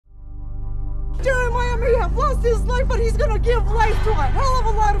may have lost his life, but he's gonna give life to a hell of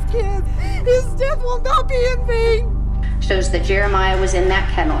a lot of kids. His death will not be in vain. Shows that Jeremiah was in that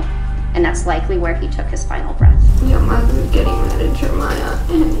kennel, and that's likely where he took his final breath. Yeah, my husband was getting mad at Jeremiah,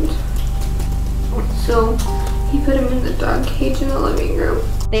 and so he put him in the dog cage in the living room.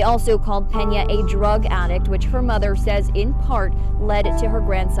 They also called Pena a drug addict, which her mother says in part led to her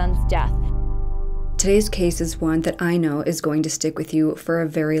grandson's death. Today's case is one that I know is going to stick with you for a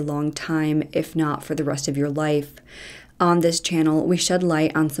very long time, if not for the rest of your life. On this channel, we shed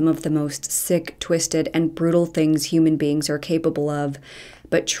light on some of the most sick, twisted, and brutal things human beings are capable of,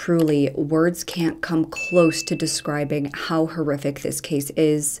 but truly, words can't come close to describing how horrific this case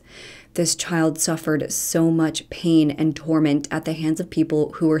is. This child suffered so much pain and torment at the hands of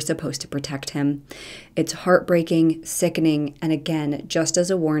people who were supposed to protect him. It's heartbreaking, sickening, and again, just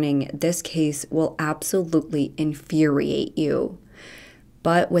as a warning, this case will absolutely infuriate you.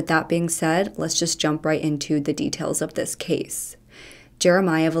 But with that being said, let's just jump right into the details of this case.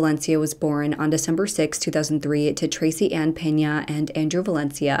 Jeremiah Valencia was born on December 6, 2003 to Tracy Ann Pena and Andrew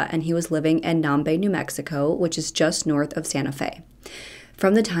Valencia, and he was living in Nambe, New Mexico, which is just north of Santa Fe.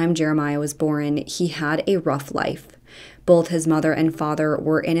 From the time Jeremiah was born, he had a rough life. Both his mother and father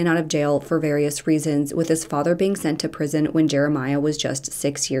were in and out of jail for various reasons, with his father being sent to prison when Jeremiah was just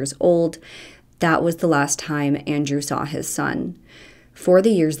 6 years old. That was the last time Andrew saw his son. For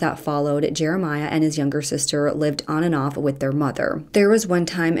the years that followed, Jeremiah and his younger sister lived on and off with their mother. There was one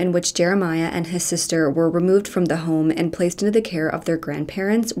time in which Jeremiah and his sister were removed from the home and placed into the care of their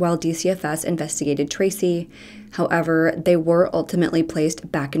grandparents while DCFS investigated Tracy. However, they were ultimately placed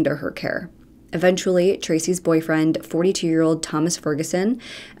back into her care. Eventually, Tracy's boyfriend, 42-year-old Thomas Ferguson,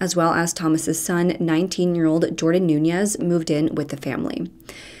 as well as Thomas's son, 19-year-old Jordan Nunez, moved in with the family.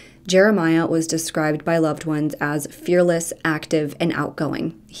 Jeremiah was described by loved ones as fearless, active, and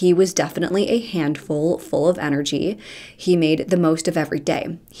outgoing. He was definitely a handful, full of energy. He made the most of every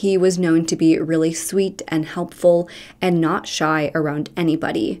day. He was known to be really sweet and helpful and not shy around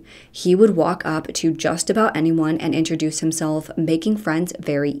anybody. He would walk up to just about anyone and introduce himself, making friends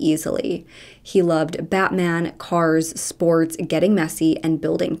very easily. He loved Batman, cars, sports, getting messy, and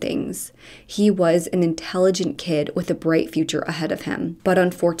building things. He was an intelligent kid with a bright future ahead of him. But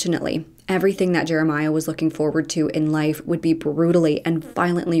unfortunately, everything that Jeremiah was looking forward to in life would be brutally and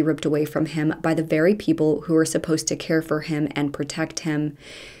violently ripped away from him by the very people who were supposed to care for him and protect him.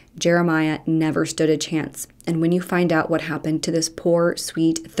 Jeremiah never stood a chance, and when you find out what happened to this poor,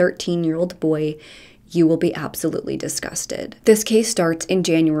 sweet 13-year-old boy, you will be absolutely disgusted. This case starts in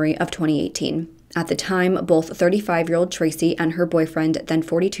January of 2018. At the time, both 35-year-old Tracy and her boyfriend, then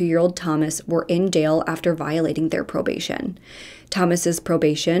 42-year-old Thomas, were in jail after violating their probation. Thomas's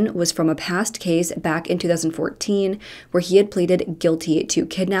probation was from a past case back in 2014 where he had pleaded guilty to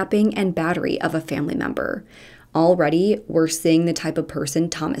kidnapping and battery of a family member. Already, we're seeing the type of person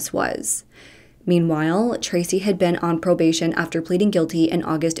Thomas was. Meanwhile, Tracy had been on probation after pleading guilty in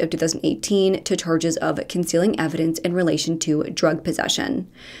August of 2018 to charges of concealing evidence in relation to drug possession.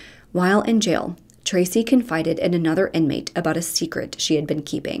 While in jail, Tracy confided in another inmate about a secret she had been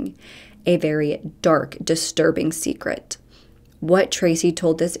keeping, a very dark, disturbing secret. What Tracy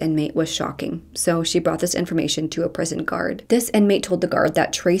told this inmate was shocking, so she brought this information to a prison guard. This inmate told the guard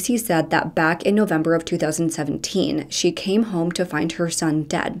that Tracy said that back in November of 2017, she came home to find her son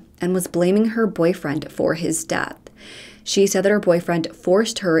dead and was blaming her boyfriend for his death. She said that her boyfriend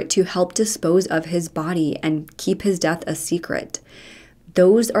forced her to help dispose of his body and keep his death a secret.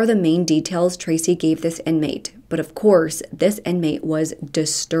 Those are the main details Tracy gave this inmate, but of course, this inmate was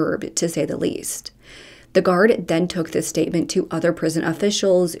disturbed, to say the least. The guard then took this statement to other prison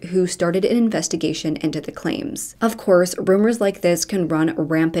officials who started an investigation into the claims. Of course, rumors like this can run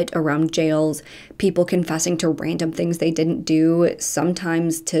rampant around jails, people confessing to random things they didn't do,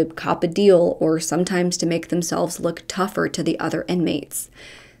 sometimes to cop a deal or sometimes to make themselves look tougher to the other inmates.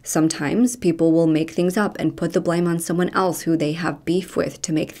 Sometimes people will make things up and put the blame on someone else who they have beef with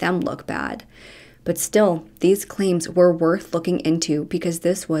to make them look bad. But still, these claims were worth looking into because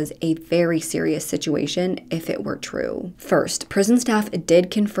this was a very serious situation if it were true. First, prison staff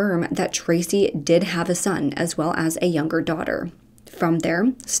did confirm that Tracy did have a son as well as a younger daughter. From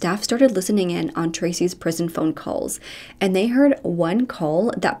there, staff started listening in on Tracy's prison phone calls, and they heard one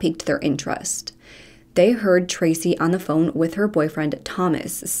call that piqued their interest. They heard Tracy on the phone with her boyfriend,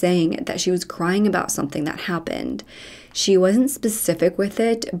 Thomas, saying that she was crying about something that happened. She wasn't specific with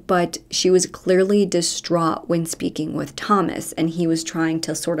it, but she was clearly distraught when speaking with Thomas, and he was trying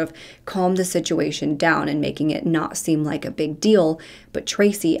to sort of calm the situation down and making it not seem like a big deal, but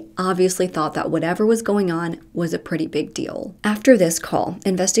Tracy obviously thought that whatever was going on was a pretty big deal. After this call,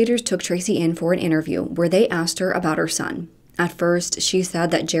 investigators took Tracy in for an interview where they asked her about her son. At first, she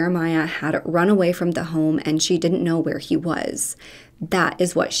said that Jeremiah had run away from the home and she didn't know where he was. That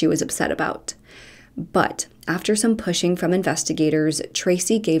is what she was upset about. But after some pushing from investigators,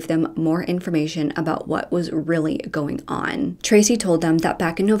 Tracy gave them more information about what was really going on. Tracy told them that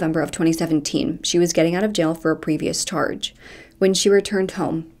back in November of 2017, she was getting out of jail for a previous charge. When she returned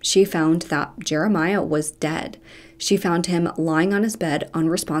home, she found that Jeremiah was dead. She found him lying on his bed,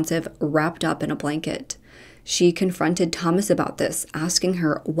 unresponsive, wrapped up in a blanket. She confronted Thomas about this, asking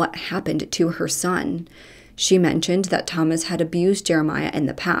her what happened to her son. She mentioned that Thomas had abused Jeremiah in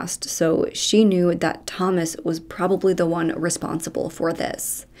the past, so she knew that Thomas was probably the one responsible for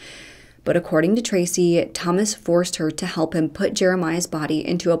this. But according to Tracy, Thomas forced her to help him put Jeremiah's body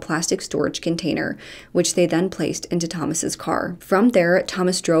into a plastic storage container, which they then placed into Thomas's car. From there,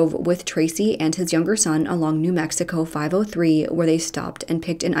 Thomas drove with Tracy and his younger son along New Mexico 503, where they stopped and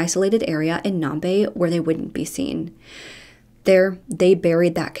picked an isolated area in Nambe where they wouldn't be seen. There, they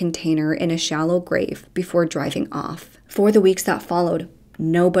buried that container in a shallow grave before driving off. For the weeks that followed,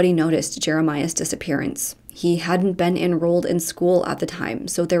 nobody noticed Jeremiah's disappearance. He hadn't been enrolled in school at the time,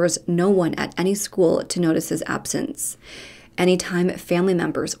 so there was no one at any school to notice his absence. Anytime family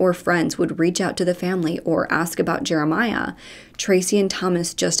members or friends would reach out to the family or ask about Jeremiah, Tracy and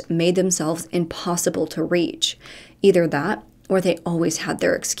Thomas just made themselves impossible to reach. Either that, or they always had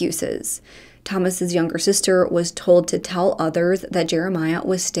their excuses. Thomas's younger sister was told to tell others that Jeremiah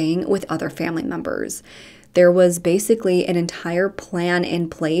was staying with other family members. There was basically an entire plan in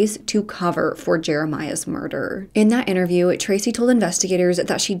place to cover for Jeremiah's murder. In that interview, Tracy told investigators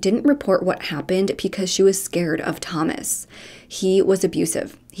that she didn't report what happened because she was scared of Thomas. He was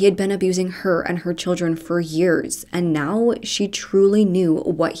abusive. He had been abusing her and her children for years, and now she truly knew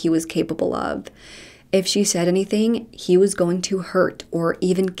what he was capable of. If she said anything, he was going to hurt or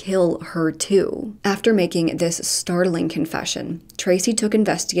even kill her too. After making this startling confession, Tracy took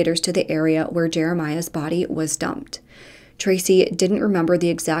investigators to the area where Jeremiah's body was dumped. Tracy didn't remember the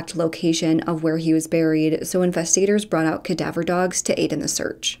exact location of where he was buried, so investigators brought out cadaver dogs to aid in the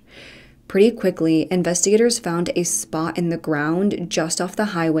search. Pretty quickly, investigators found a spot in the ground just off the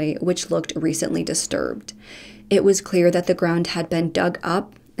highway which looked recently disturbed. It was clear that the ground had been dug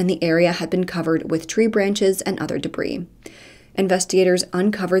up and the area had been covered with tree branches and other debris. Investigators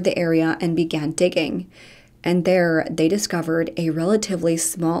uncovered the area and began digging, and there they discovered a relatively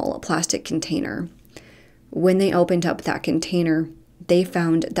small plastic container. When they opened up that container, they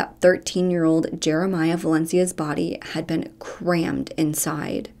found that 13-year-old Jeremiah Valencia's body had been crammed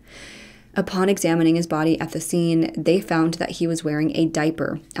inside. Upon examining his body at the scene, they found that he was wearing a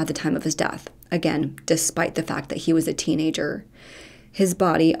diaper at the time of his death, again, despite the fact that he was a teenager. His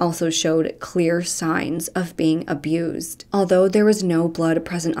body also showed clear signs of being abused. Although there was no blood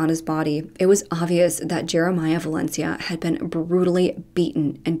present on his body, it was obvious that Jeremiah Valencia had been brutally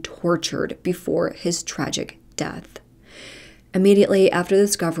beaten and tortured before his tragic death. Immediately after the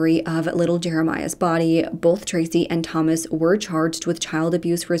discovery of little Jeremiah's body, both Tracy and Thomas were charged with child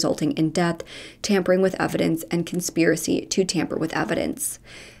abuse resulting in death, tampering with evidence, and conspiracy to tamper with evidence.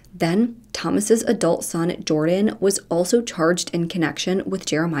 Then, Thomas's adult son, Jordan, was also charged in connection with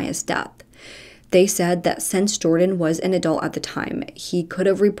Jeremiah's death. They said that since Jordan was an adult at the time, he could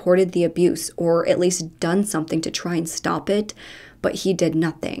have reported the abuse or at least done something to try and stop it, but he did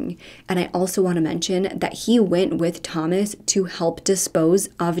nothing. And I also want to mention that he went with Thomas to help dispose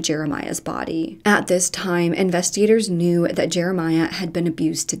of Jeremiah's body. At this time, investigators knew that Jeremiah had been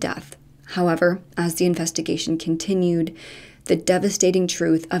abused to death. However, as the investigation continued, the devastating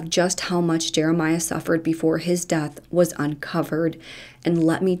truth of just how much Jeremiah suffered before his death was uncovered. And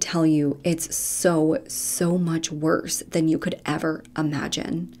let me tell you, it's so much worse than you could ever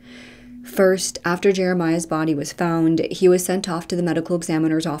imagine. First, after Jeremiah's body was found, he was sent off to the medical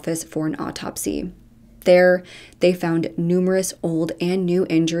examiner's office for an autopsy. There, they found numerous old and new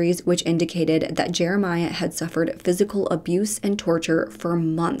injuries which indicated that Jeremiah had suffered physical abuse and torture for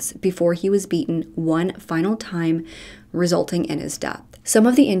months before he was beaten one final time, resulting in his death. Some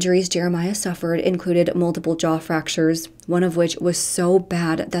of the injuries Jeremiah suffered included multiple jaw fractures, one of which was so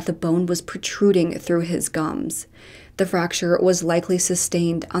bad that the bone was protruding through his gums. The fracture was likely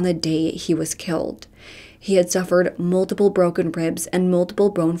sustained on the day he was killed. He had suffered multiple broken ribs and multiple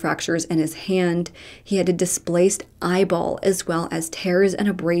bone fractures in his hand. He had a displaced eyeball as well as tears and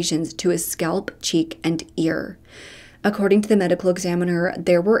abrasions to his scalp, cheek, and ear. According to the medical examiner,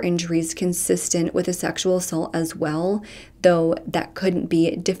 there were injuries consistent with a sexual assault as well, though that couldn't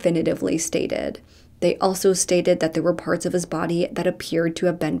be definitively stated. They also stated that there were parts of his body that appeared to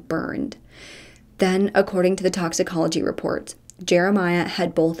have been burned. Then, according to the toxicology report, Jeremiah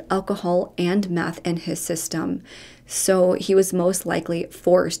had both alcohol and meth in his system, so he was most likely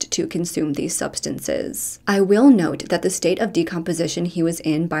forced to consume these substances. I will note that the state of decomposition he was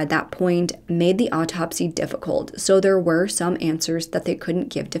in by that point made the autopsy difficult, so there were some answers that they couldn't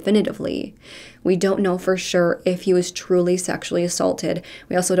give definitively. We don't know for sure if he was truly sexually assaulted.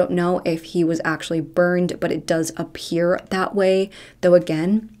 We also don't know if he was actually burned, but it does appear that way, though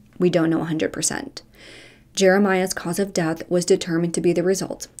again, we don't know 100%. Jeremiah's cause of death was determined to be the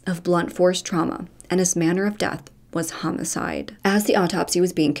result of blunt force trauma, and his manner of death was homicide. As the autopsy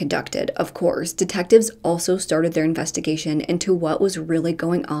was being conducted, of course, detectives also started their investigation into what was really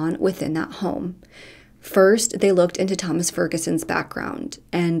going on within that home. First, they looked into Thomas Ferguson's background,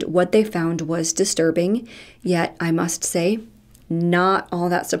 and what they found was disturbing, yet I must say, not all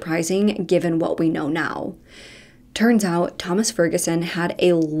that surprising given what we know now. Turns out, Thomas Ferguson had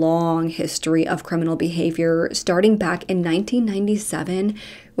a long history of criminal behavior starting back in 1997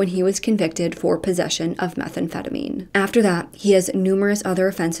 when he was convicted for possession of methamphetamine. After that, he has numerous other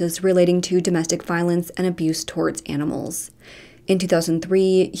offenses relating to domestic violence and abuse towards animals. In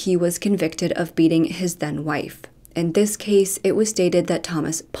 2003, he was convicted of beating his then wife. In this case, it was stated that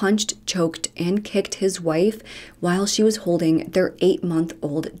Thomas punched, choked, and kicked his wife while she was holding their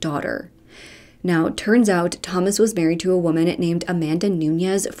 8-month-old daughter. Now, turns out Thomas was married to a woman named Amanda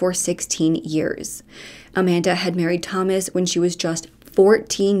Nunez for 16 years. Amanda had married Thomas when she was just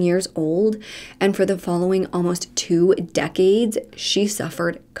 14 years old, and for the following almost 2 decades, she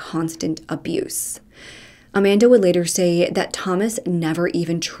suffered constant abuse. Amanda would later say that Thomas never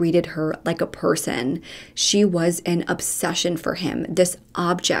even treated her like a person. She was an obsession for him, this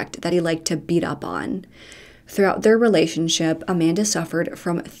object that he liked to beat up on. Throughout their relationship, Amanda suffered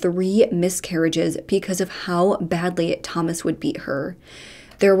from 3 miscarriages because of how badly Thomas would beat her.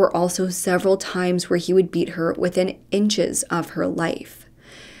 There were also several times where he would beat her within inches of her life.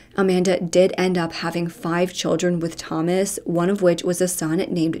 Amanda did end up having 5 children with Thomas, one of which was a son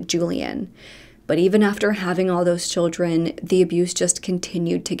named Julian. But even after having all those children, the abuse just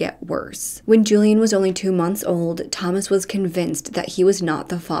continued to get worse. When Julian was only 2 months old, Thomas was convinced that he was not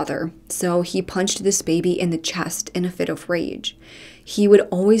the father, so he punched this baby in the chest in a fit of rage. He would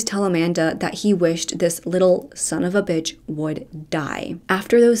always tell Amanda that he wished this little son of a bitch would die.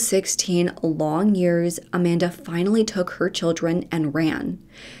 After those 16 long years, Amanda finally took her children and ran.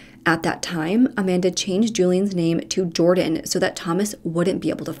 At that time, Amanda changed Julian's name to Jordan so that Thomas wouldn't be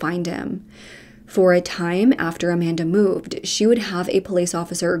able to find him. For a time after Amanda moved, she would have a police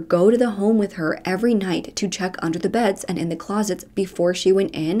officer go to the home with her every night to check under the beds and in the closets before she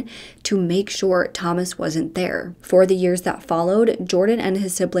went in to make sure Thomas wasn't there. For the years that followed, Jordan and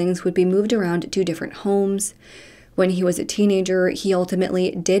his siblings would be moved around to different homes. When he was a teenager, he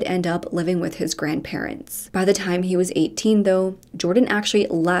ultimately did end up living with his grandparents. By the time he was 18, though, Jordan actually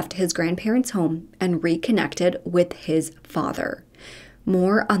left his grandparents' home and reconnected with his father.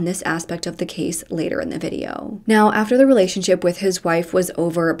 More on this aspect of the case later in the video. Now, after the relationship with his wife was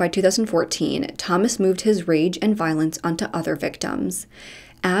over by 2014, Thomas moved his rage and violence onto other victims.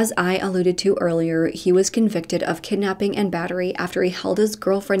 As I alluded to earlier, he was convicted of kidnapping and battery after he held his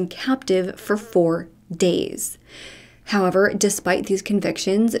girlfriend captive for 4 days. However, despite these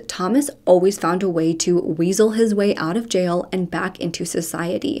convictions, Thomas always found a way to weasel his way out of jail and back into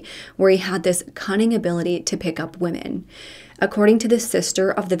society, where he had this cunning ability to pick up women. According to the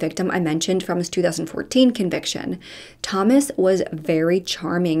sister of the victim I mentioned from his 2014 conviction, Thomas was very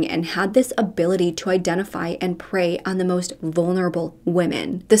charming and had this ability to identify and prey on the most vulnerable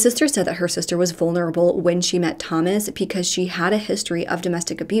women. The sister said that her sister was vulnerable when she met Thomas because she had a history of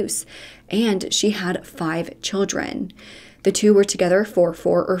domestic abuse, and she had 5 children. The two were together for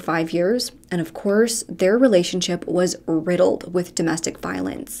 4 or 5 years, and of course, their relationship was riddled with domestic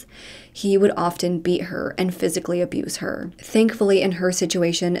violence. He would often beat her and physically abuse her. Thankfully, in her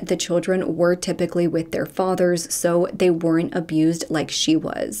situation, the children were typically with their fathers, so they weren't abused like she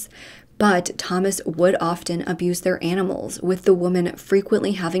was. But Thomas would often abuse their animals, with the woman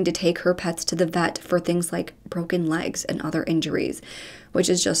frequently having to take her pets to the vet for things like broken legs and other injuries, which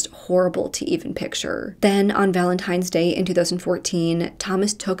is just horrible to even picture. Then on Valentine's Day in 2014,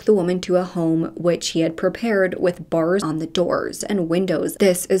 Thomas took the woman to a home which he had prepared with bars on the doors and windows.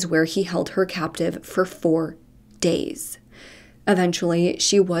 This is where he held her captive for 4 days. Eventually,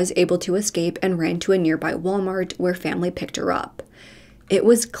 she was able to escape and ran to a nearby Walmart where family picked her up. It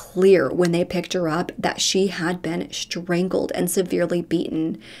was clear when they picked her up that she had been strangled and severely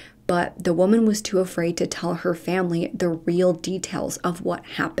beaten, but the woman was too afraid to tell her family the real details of what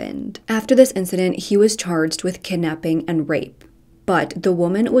happened. After this incident, he was charged with kidnapping and rape, but the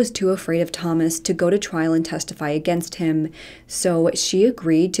woman was too afraid of Thomas to go to trial and testify against him, so she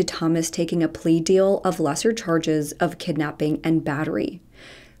agreed to Thomas taking a plea deal of lesser charges of kidnapping and battery.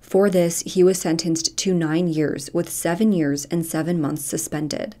 For this, he was sentenced to 9 years with 7 years and 7 months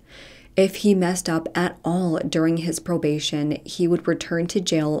suspended. If he messed up at all during his probation, he would return to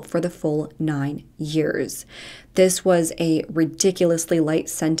jail for the full 9 years. This was a ridiculously light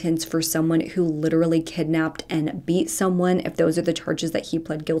sentence for someone who literally kidnapped and beat someone, if those are the charges that he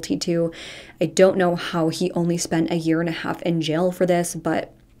pled guilty to. I don't know how he only spent 1.5 years in jail for this,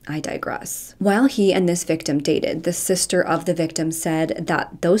 but I digress. While he and this victim dated, the sister of the victim said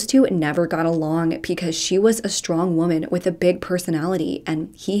that those two never got along because she was a strong woman with a big personality,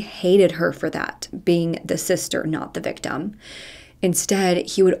 and he hated her for that, being the sister, not the victim. Instead,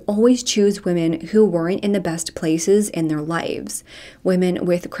 he would always choose women who weren't in the best places in their lives, women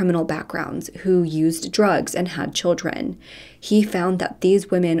with criminal backgrounds who used drugs and had children. He found that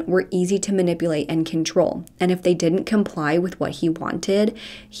these women were easy to manipulate and control, and if they didn't comply with what he wanted,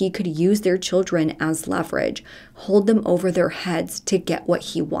 he could use their children as leverage, hold them over their heads to get what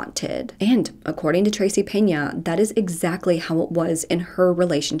he wanted. And according to Tracy Pena, that is exactly how it was in her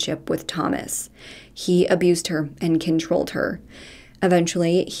relationship with Thomas. He abused her and controlled her.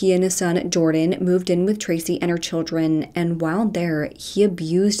 Eventually, he and his son Jordan moved in with Tracy and her children, and while there, he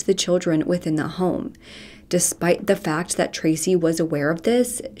abused the children within the home. Despite the fact that Tracy was aware of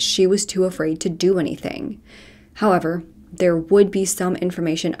this, she was too afraid to do anything. However, there would be some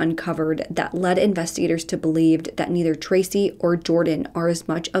information uncovered that led investigators to believe that neither Tracy or Jordan are as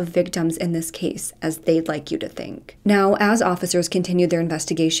much of victims in this case as they'd like you to think. Now, as officers continued their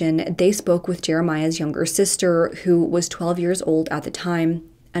investigation, they spoke with Jeremiah's younger sister, who was 12 years old at the time,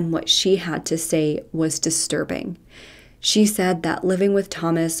 and what she had to say was disturbing. She said that living with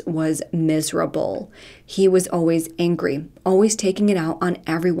Thomas was miserable. He was always angry, always taking it out on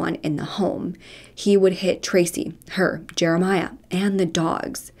everyone in the home. He would hit Tracy, her, Jeremiah, and the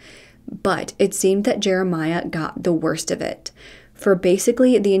dogs. But it seemed that Jeremiah got the worst of it. For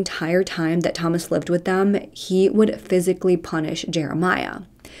basically the entire time that Thomas lived with them, he would physically punish Jeremiah.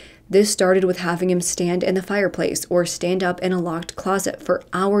 This started with having him stand in the fireplace or stand up in a locked closet for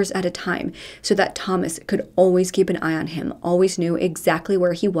hours at a time so that Thomas could always keep an eye on him, always knew exactly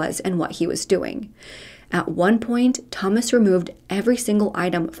where he was and what he was doing. At one point, Thomas removed every single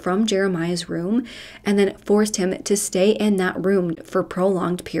item from Jeremiah's room and then forced him to stay in that room for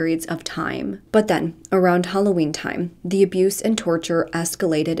prolonged periods of time. But then, around Halloween time, the abuse and torture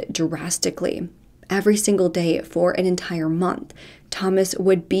escalated drastically. Every single day for an entire month, Thomas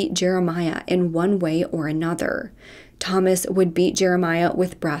would beat Jeremiah in one way or another. Thomas would beat Jeremiah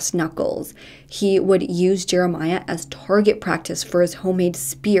with brass knuckles. He would use Jeremiah as target practice for his homemade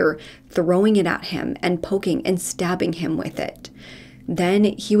spear, throwing it at him and poking and stabbing him with it. Then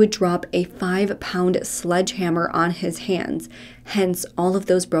he would drop a 5-pound sledgehammer on his hands, hence all of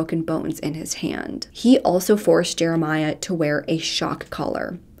those broken bones in his hand. He also forced Jeremiah to wear a shock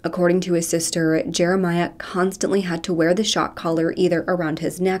collar. According to his sister, Jeremiah constantly had to wear the shock collar either around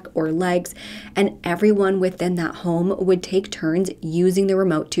his neck or legs, and everyone within that home would take turns using the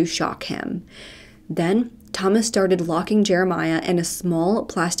remote to shock him. Then, Thomas started locking Jeremiah in a small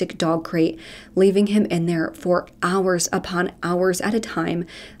plastic dog crate, leaving him in there for hours upon hours at a time,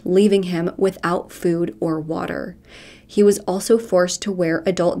 leaving him without food or water. He was also forced to wear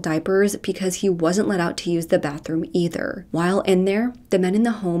adult diapers because he wasn't let out to use the bathroom either. While in there, the men in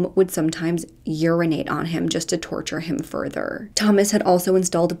the home would sometimes urinate on him just to torture him further. Thomas had also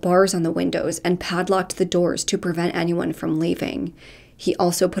installed bars on the windows and padlocked the doors to prevent anyone from leaving. He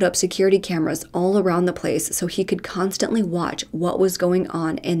also put up security cameras all around the place so he could constantly watch what was going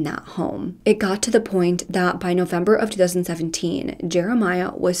on in that home. It got to the point that by November of 2017,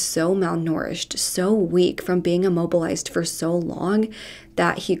 Jeremiah was so malnourished, so weak from being immobilized for so long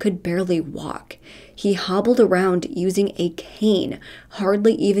that he could barely walk. He hobbled around using a cane,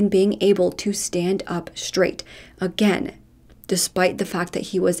 hardly even being able to stand up straight. Again, despite the fact that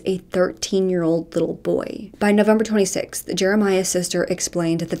he was a 13-year-old little boy. By November 26th, Jeremiah's sister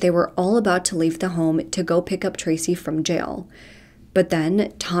explained that they were all about to leave the home to go pick up Tracy from jail. But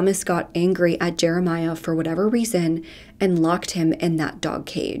then Thomas got angry at Jeremiah for whatever reason and locked him in that dog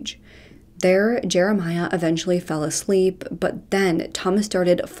cage. There, Jeremiah eventually fell asleep, but then Thomas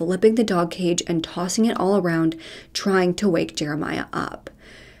started flipping the dog cage and tossing it all around, trying to wake Jeremiah up.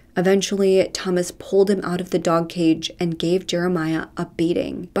 Eventually, Thomas pulled him out of the dog cage and gave Jeremiah a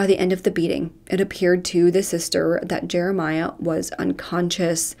beating. By the end of the beating, it appeared to the sister that Jeremiah was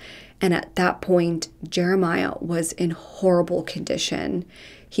unconscious, and at that point, Jeremiah was in horrible condition.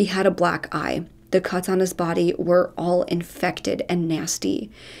 He had a black eye. The cuts on his body were all infected and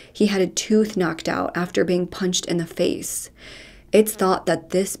nasty. He had a tooth knocked out after being punched in the face. It's thought that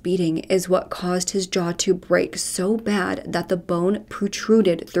this beating is what caused his jaw to break so bad that the bone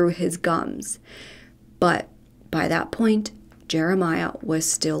protruded through his gums. But by that point, Jeremiah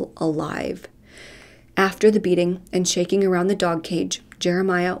was still alive. After the beating and shaking around the dog cage,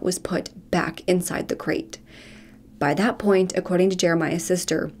 Jeremiah was put back inside the crate. By that point, according to Jeremiah's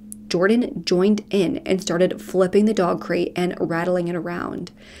sister, Jordan joined in and started flipping the dog crate and rattling it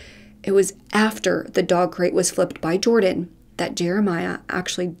around. It was after the dog crate was flipped by Jordan that Jeremiah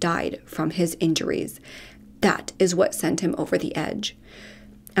actually died from his injuries. That is what sent him over the edge.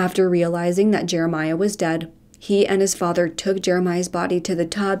 After realizing that Jeremiah was dead, he and his father took Jeremiah's body to the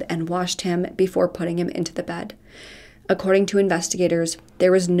tub and washed him before putting him into the bed. According to investigators,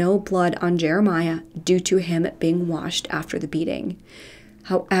 there was no blood on Jeremiah due to him being washed after the beating.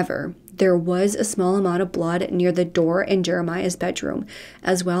 However, there was a small amount of blood near the door in Jeremiah's bedroom,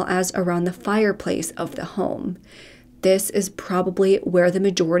 as well as around the fireplace of the home. This is probably where the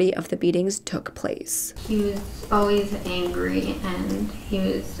majority of the beatings took place. He was always angry and he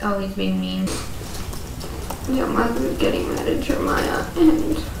was always being mean. Yeah, my mother was getting mad at Jeremiah,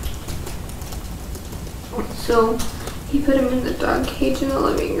 and so he put him in the dog cage in the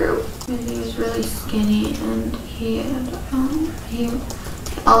living room. And he was really skinny, and he had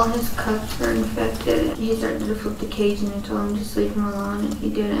all his cuts were infected. He started to flip the cage, and I told him to leave him alone, and he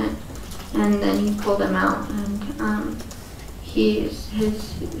didn't. And then he pulled him out, and his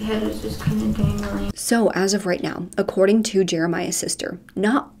head was just kind of dangling. So as of right now, according to Jeremiah's sister,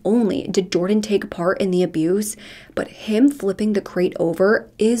 not only did Jordan take part in the abuse, but him flipping the crate over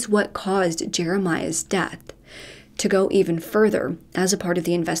is what caused Jeremiah's death. To go even further, as a part of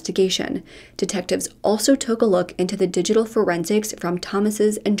the investigation, detectives also took a look into the digital forensics from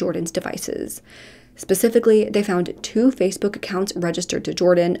Thomas's and Jordan's devices. Specifically, they found 2 Facebook accounts registered to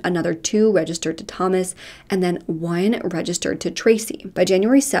Jordan, another 2 registered to Thomas, and then 1 registered to Tracy. By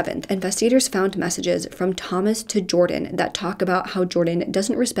January 7th, investigators found messages from Thomas to Jordan that talk about how Jordan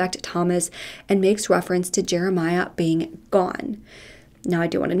doesn't respect Thomas and makes reference to Jeremiah being gone. Now, I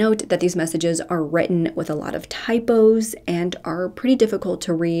do want to note that these messages are written with a lot of typos and are pretty difficult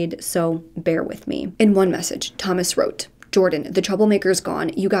to read, so bear with me. In one message, Thomas wrote, "Jordan, the troublemaker's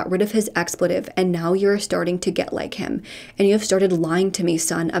gone. You got rid of his expletive, and now you're starting to get like him. And you have started lying to me,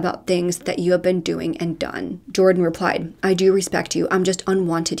 son, about things that you have been doing and done." Jordan replied, "I do respect you. I'm just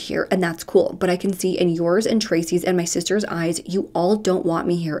unwanted here, and that's cool. But I can see in yours and Tracy's and my sister's eyes, you all don't want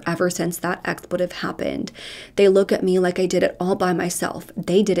me here ever since that expletive happened. They look at me like I did it all by myself.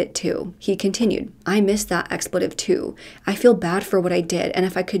 They did it too." He continued, "I miss that expletive too. I feel bad for what I did, and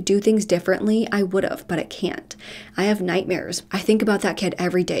if I could do things differently, I would have, but I can't. I have nightmares. I think about that kid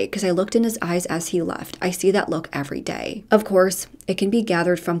every day because I looked in his eyes as he left. I see that look every day." Of course, it can be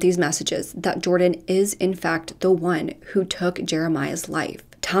gathered from these messages that Jordan is in fact the one who took Jeremiah's life.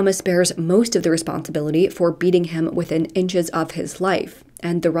 Thomas bears most of the responsibility for beating him within inches of his life,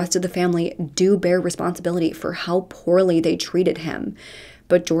 and the rest of the family do bear responsibility for how poorly they treated him.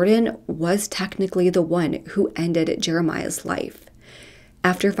 But Jordan was technically the one who ended Jeremiah's life.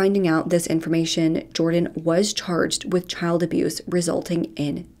 After finding out this information, Jordan was charged with child abuse resulting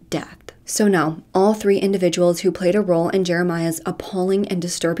in death. So now, all 3 individuals who played a role in Jeremiah's appalling and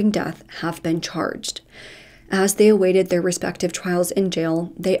disturbing death have been charged. As they awaited their respective trials in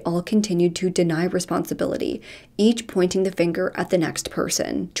jail, they all continued to deny responsibility, each pointing the finger at the next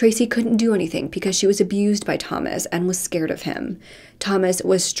person. Tracy couldn't do anything because she was abused by Thomas and was scared of him. Thomas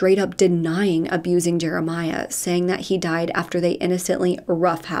was straight up denying abusing Jeremiah, saying that he died after they innocently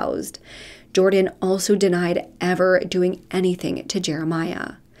roughhoused. Jordan also denied ever doing anything to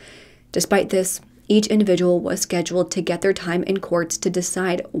Jeremiah. Despite this, each individual was scheduled to get their time in courts to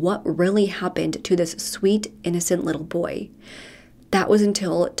decide what really happened to this sweet, innocent little boy. That was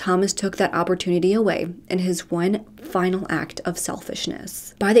until Thomas took that opportunity away in his one final act of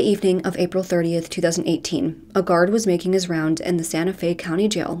selfishness. By the evening of April 30th, 2018, a guard was making his rounds in the Santa Fe County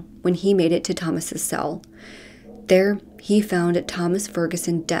Jail when he made it to Thomas's cell. There, he found Thomas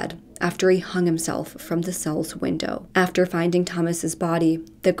Ferguson dead after he hung himself from the cell's window. After finding Thomas's body,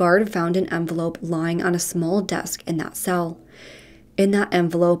 the guard found an envelope lying on a small desk in that cell. In that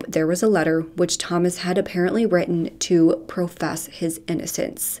envelope, there was a letter which Thomas had apparently written to profess his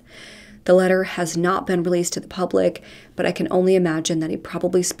innocence. The letter has not been released to the public, but I can only imagine that he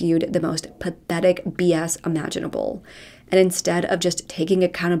probably spewed the most pathetic BS imaginable. And instead of just taking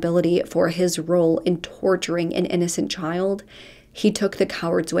accountability for his role in torturing an innocent child, he took the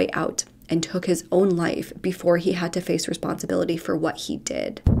coward's way out and took his own life before he had to face responsibility for what he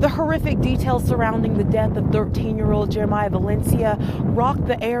did. The horrific details surrounding the death of 13-year-old Jeremiah Valencia rocked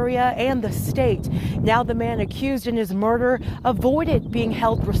the area and the state. Now the man accused in his murder avoided being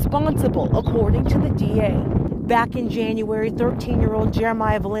held responsible, according to the DA. Back in January, 13-year-old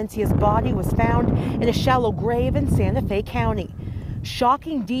Jeremiah Valencia's body was found in a shallow grave in Santa Fe County.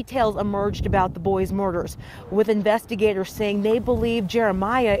 Shocking details emerged about the boy's murders, with investigators saying they believe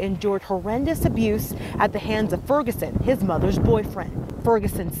Jeremiah endured horrendous abuse at the hands of Ferguson, his mother's boyfriend.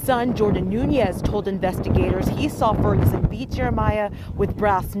 Ferguson's son, Jordan Nunez, told investigators he saw Ferguson beat Jeremiah with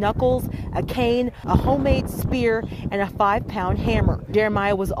brass knuckles, a cane, a homemade spear, and a 5-pound hammer.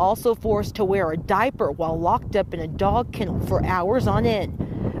 Jeremiah was also forced to wear a diaper while locked up in a dog kennel for hours on end.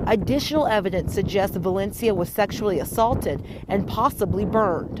 Additional evidence suggests Valencia was sexually assaulted and possibly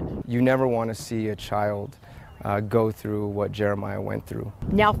burned. You never want to see a child go through what Jeremiah went through.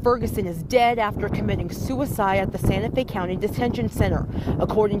 Now Ferguson is dead after committing suicide at the Santa Fe County Detention Center.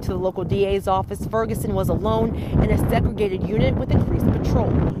 According to the local DA's office, Ferguson was alone in a segregated unit with increased patrol.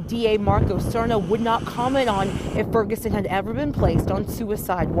 DA Marco Cerna would not comment on if Ferguson had ever been placed on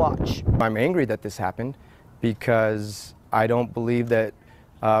suicide watch. I'm angry that this happened because I don't believe that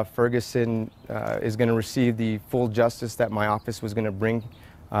Ferguson is going to receive the full justice that my office was going to bring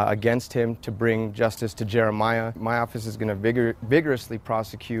against him to bring justice to Jeremiah. My office is going to vigorously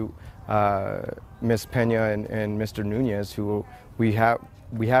prosecute Ms. Pena and Mr. Nunez, who we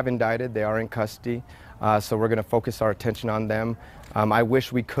have indicted. They are in custody, so we're going to focus our attention on them. I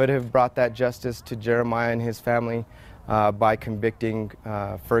wish we could have brought that justice to Jeremiah and his family by convicting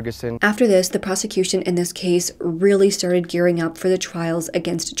Ferguson. After this, the prosecution in this case really started gearing up for the trials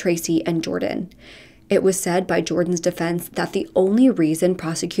against Tracy and Jordan. It was said by Jordan's defense that the only reason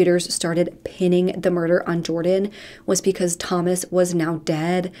prosecutors started pinning the murder on Jordan was because Thomas was now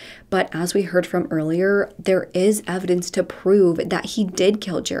dead. But as we heard from earlier, there is evidence to prove that he did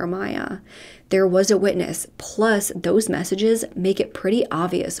kill Jeremiah. There was a witness, plus those messages make it pretty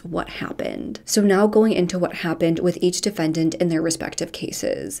obvious what happened. So now going into what happened with each defendant in their respective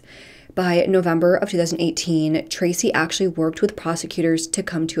cases. By November of 2018, Tracy actually worked with prosecutors to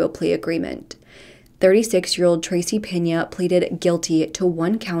come to a plea agreement. 36-year-old Tracy Pena pleaded guilty to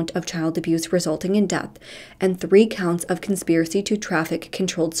 1 count of child abuse resulting in death and 3 counts of conspiracy to traffic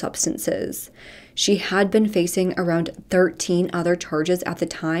controlled substances. She had been facing around 13 other charges at the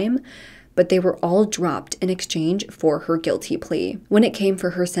time, but they were all dropped in exchange for her guilty plea. When it came for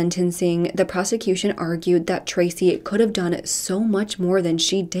her sentencing, the prosecution argued that Tracy could have done so much more than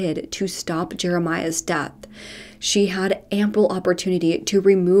she did to stop Jeremiah's death. She had ample opportunity to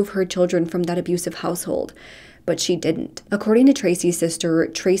remove her children from that abusive household, but she didn't. According to Tracy's sister,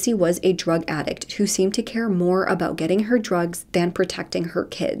 Tracy was a drug addict who seemed to care more about getting her drugs than protecting her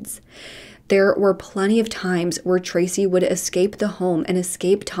kids. There were plenty of times where Tracy would escape the home and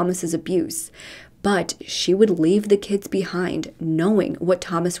escape Thomas's abuse, but she would leave the kids behind, knowing what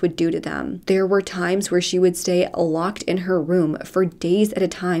Thomas would do to them. There were times where she would stay locked in her room for days at a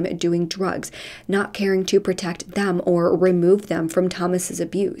time doing drugs, not caring to protect them or remove them from Thomas's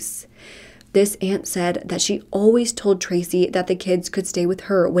abuse. This aunt said that she always told Tracy that the kids could stay with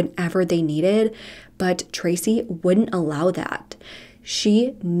her whenever they needed, but Tracy wouldn't allow that.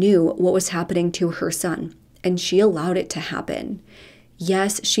 She knew what was happening to her son, and she allowed it to happen.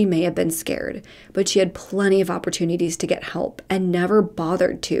 Yes, she may have been scared, but she had plenty of opportunities to get help and never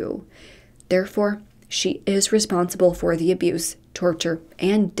bothered to. Therefore, she is responsible for the abuse, torture,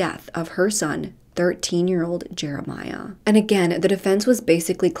 and death of her son, 13-year-old Jeremiah. And again, the defense was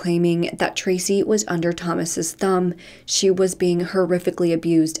basically claiming that Tracy was under Thomas's thumb. She was being horrifically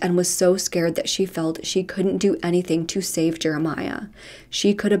abused and was so scared that she felt she couldn't do anything to save Jeremiah.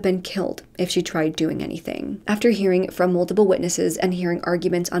 She could have been killed if she tried doing anything. After hearing from multiple witnesses and hearing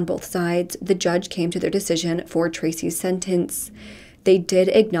arguments on both sides, the judge came to their decision for Tracy's sentence. They did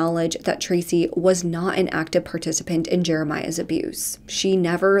acknowledge that Tracy was not an active participant in Jeremiah's abuse. She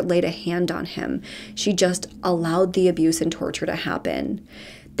never laid a hand on him. She just allowed the abuse and torture to happen.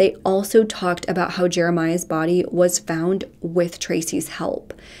 They also talked about how Jeremiah's body was found with Tracy's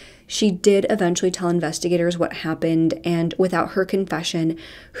help. She did eventually tell investigators what happened, and without her confession,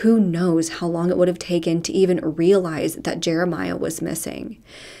 who knows how long it would have taken to even realize that Jeremiah was missing.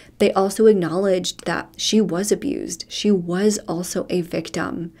 They also acknowledged that she was abused. She was also a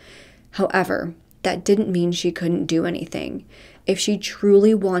victim. However, that didn't mean she couldn't do anything. If she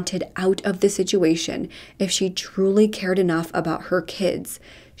truly wanted out of the situation, if she truly cared enough about her kids,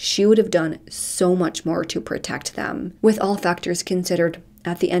 she would have done so much more to protect them. With all factors considered,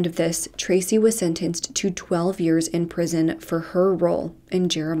 at the end of this, Tracy was sentenced to 12 years in prison for her role in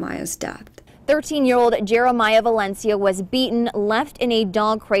Jeremiah's death. 13-year-old Jeremiah Valencia was beaten, left in a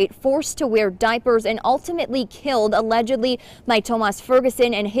dog crate, forced to wear diapers, and ultimately killed, allegedly, by Tomas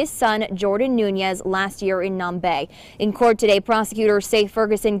Ferguson and his son Jordan Nunez last year in Nambe. In court today, prosecutors say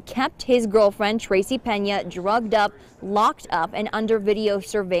Ferguson kept his girlfriend Tracy Pena drugged up, locked up, and under video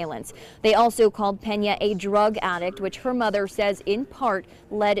surveillance. They also called Pena a drug addict, which her mother says in part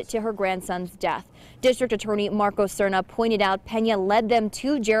led to her grandson's death. District Attorney Marco Serna pointed out Pena led them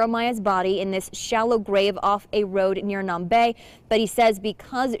to Jeremiah's body in this shallow grave off a road near Nambe, but he says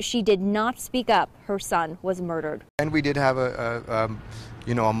because she did not speak up, her son was murdered. And we did have a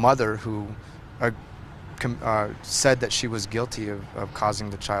mother who said that she was guilty of causing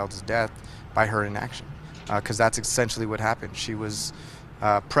the child's death by her inaction, because that's essentially what happened. She was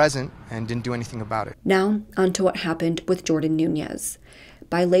present and didn't do anything about it. Now, on to what happened with Jordan Nunez.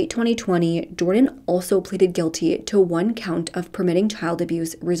 By late 2020, Jordan also pleaded guilty to 1 count of permitting child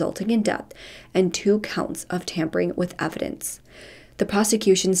abuse resulting in death and 2 counts of tampering with evidence. The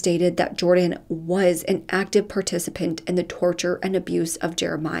prosecution stated that Jordan was an active participant in the torture and abuse of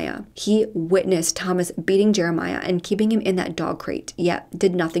Jeremiah. He witnessed Thomas beating Jeremiah and keeping him in that dog crate, yet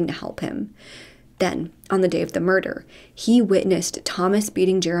did nothing to help him. Then, on the day of the murder, he witnessed Thomas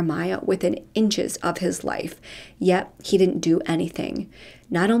beating Jeremiah within inches of his life, yet he didn't do anything.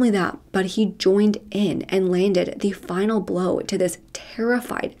 Not only that, but he joined in and landed the final blow to this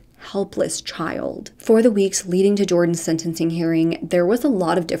terrified, helpless child. For the weeks leading to Jordan's sentencing hearing, there was a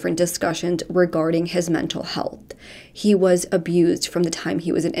lot of different discussions regarding his mental health. He was abused from the time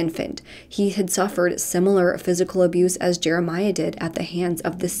he was an infant. He had suffered similar physical abuse as Jeremiah did at the hands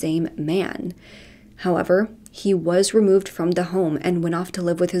of the same man. However, he was removed from the home and went off to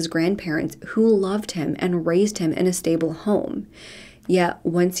live with his grandparents, who loved him and raised him in a stable home. Yet,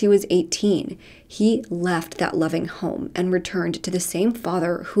 once he was 18, he left that loving home and returned to the same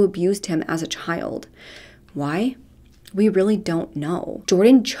father who abused him as a child. Why? We really don't know.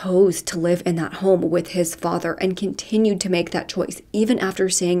 Jordan chose to live in that home with his father and continued to make that choice even after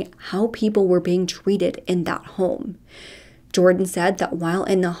seeing how people were being treated in that home. Jordan said that while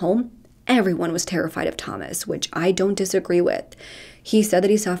in the home, everyone was terrified of Thomas, which I don't disagree with. He said that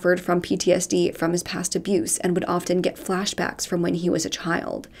he suffered from PTSD from his past abuse and would often get flashbacks from when he was a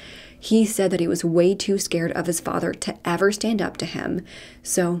child. He said that he was way too scared of his father to ever stand up to him,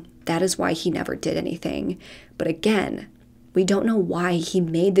 so that is why he never did anything. But again, we don't know why he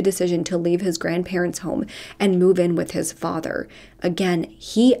made the decision to leave his grandparents' home and move in with his father. Again,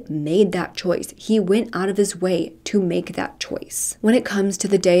 he made that choice. He went out of his way to make that choice. When it comes to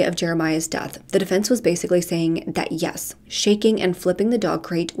the day of Jeremiah's death, the defense was basically saying that yes, shaking and flipping the dog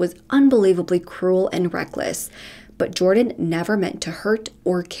crate was unbelievably cruel and reckless, but Jordan never meant to hurt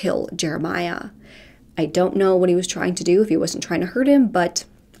or kill Jeremiah. I don't know what he was trying to do if he wasn't trying to hurt him, but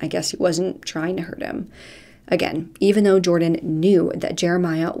I guess he wasn't trying to hurt him. Again, even though Jordan knew that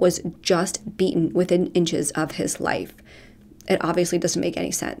Jeremiah was just beaten within inches of his life, it obviously doesn't make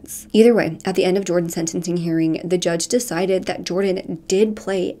any sense. Either way, at the end of Jordan's sentencing hearing, the judge decided that Jordan did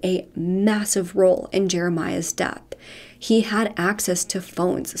play a massive role in Jeremiah's death. He had access to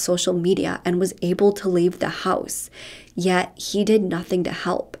phones, social media, and was able to leave the house. Yet he did nothing to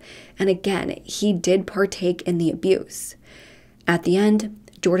help. And again, he did partake in the abuse. At the end,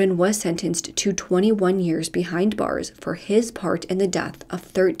 Jordan was sentenced to 21 years behind bars for his part in the death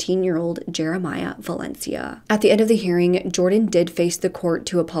of 13-year-old Jeremiah Valencia. At the end of the hearing, Jordan did face the court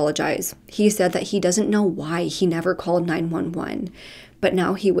to apologize. He said that he doesn't know why he never called 911, but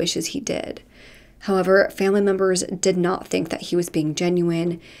now he wishes he did. However, family members did not think that he was being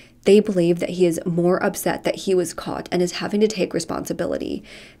genuine. They believe that he is more upset that he was caught and is having to take responsibility,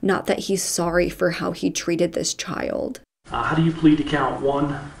 not that he's sorry for how he treated this child. How do you plead to count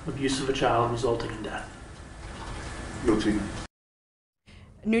 1, abuse of a child resulting in death? Guilty.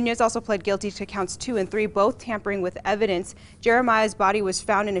 Nunez also pled guilty to counts 2 and 3, both tampering with evidence. Jeremiah's body was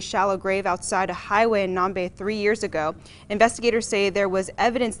found in a shallow grave outside a highway in Nambe 3 years ago. Investigators say there was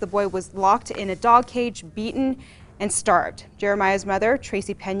evidence the boy was locked in a dog cage, beaten, and starved. Jeremiah's mother,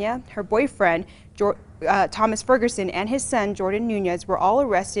 Tracy Pena, her boyfriend, Thomas Ferguson, and his son, Jordan Nunez, were all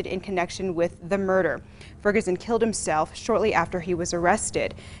arrested in connection with the murder. Ferguson killed himself shortly after he was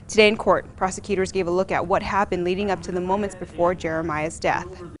arrested. Today in court, prosecutors gave a look at what happened leading up to the moments before Jeremiah's death.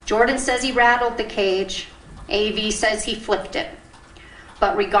 Jordan says he rattled the cage. AV says he flipped it.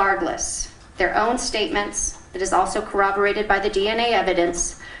 But regardless, their own statements, that is also corroborated by the DNA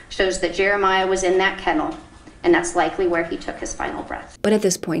evidence, shows that Jeremiah was in that kennel, and that's likely where he took his final breath. But at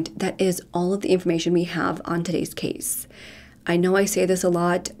this point, that is all of the information we have on today's case. I know I say this a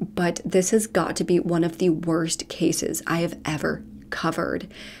lot, but this has got to be one of the worst cases I have ever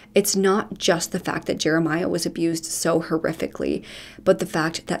covered. It's not just the fact that Jeremiah was abused so horrifically, but the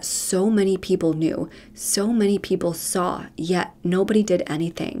fact that so many people knew, so many people saw, yet nobody did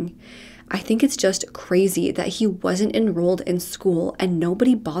anything. I think it's just crazy that he wasn't enrolled in school and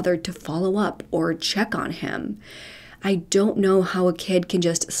nobody bothered to follow up or check on him. I don't know how a kid can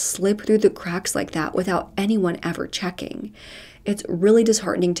just slip through the cracks like that without anyone ever checking. It's really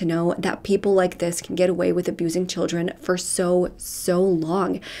disheartening to know that people like this can get away with abusing children for so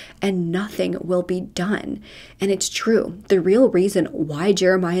long and nothing will be done. And it's true. The real reason why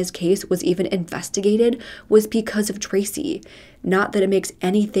Jeremiah's case was even investigated was because of Tracy. Not that it makes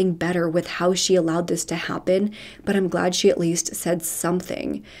anything better with how she allowed this to happen, but I'm glad she at least said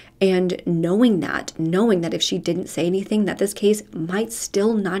something. And knowing that if she didn't say anything, that this case might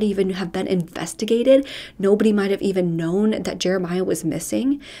still not even have been investigated, nobody might have even known that Jeremiah was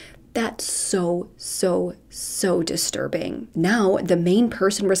missing, that's so disturbing. Now, the main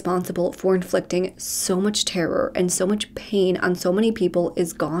person responsible for inflicting so much terror and so much pain on so many people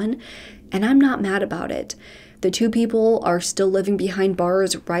is gone, and I'm not mad about it. The two people are still living behind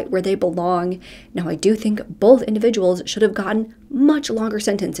bars right where they belong. Now, I do think both individuals should have gotten much longer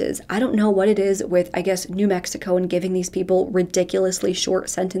sentences. I don't know what it is with, I guess, New Mexico and giving these people ridiculously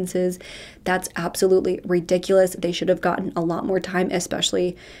short sentences. That's absolutely ridiculous. They should have gotten a lot more time,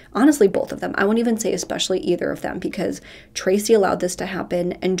 especially, honestly, both of them. I won't even say especially either of them because Tracy allowed this to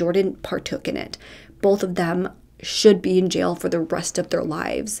happen and Jordan partook in it. Both of them should be in jail for the rest of their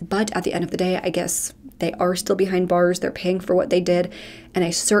lives. But at the end of the day, I guess they are still behind bars. They're paying for what they did. And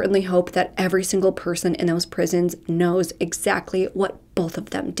I certainly hope that every single person in those prisons knows exactly what both of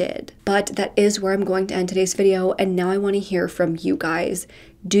them did. But that is where I'm going to end today's video. And now I want to hear from you guys.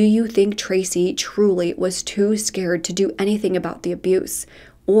 Do you think Tracy truly was too scared to do anything about the abuse?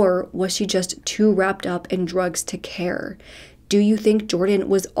 Or was she just too wrapped up in drugs to care? Do you think Jordan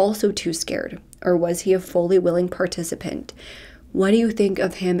was also too scared? Or was he a fully willing participant? What do you think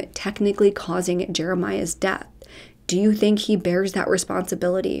of him technically causing Jeremiah's death? Do you think he bears that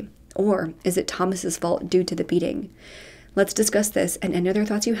responsibility? Or is it Thomas's fault due to the beating? Let's discuss this and any other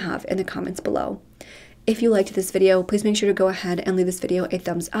thoughts you have in the comments below. If you liked this video, please make sure to go ahead and leave this video a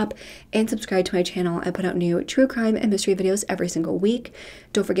thumbs up and subscribe to my channel. I put out new true crime and mystery videos every single week.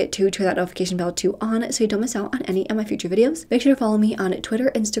 Don't forget to turn that notification bell on so you don't miss out on any of my future videos. Make sure to follow me on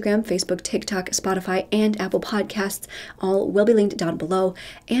Twitter, Instagram, Facebook, TikTok, Spotify, and Apple Podcasts. All will be linked down below.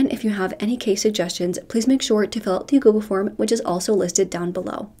 And if you have any case suggestions, please make sure to fill out the Google form, which is also listed down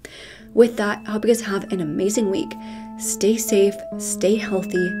below. With that, I hope you guys have an amazing week. Stay safe, stay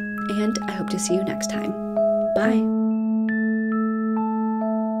healthy, and I hope to see you next time. Bye.